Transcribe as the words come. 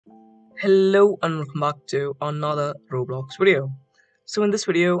Hello and welcome back to another Roblox video. So in this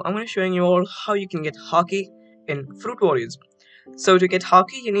video, I'm going to be showing you all how you can get hockey in Fruit Warriors. So to get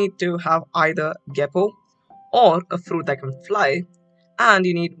hockey, you need to have either Gecko or a fruit that can fly, and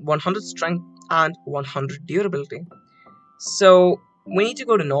you need 100 strength and 100 durability. So we need to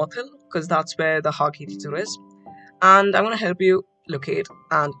go to North Hill because that's where the hockey teacher is, and I'm going to help you locate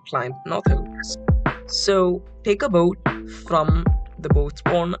and climb North Hill. So take a boat from the boat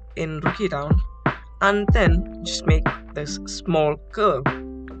spawn in Rookie Town and then just make this small curve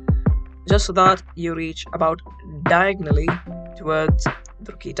just so that you reach about diagonally towards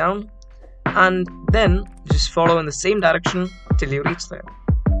the Rookie Town, and then just follow in the same direction till you reach there.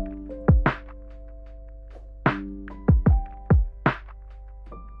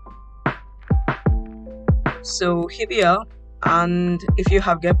 So here we are, and if you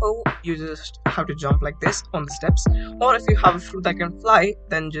have Gecko, you just have to jump like this on the steps, or if you have a fruit that can fly,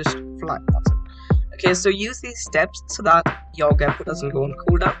 then just fly. That's it. Okay, so use these steps so that your Gecko doesn't go on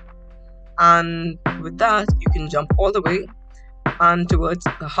cooldown, and with that you can jump all the way and towards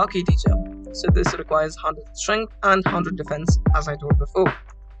the hockey teacher. So this requires 100 strength and 100 defense, as I told before,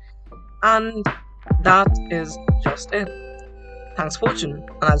 and that is just it. Thanks for watching,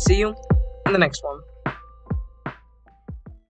 and I'll see you in the next one.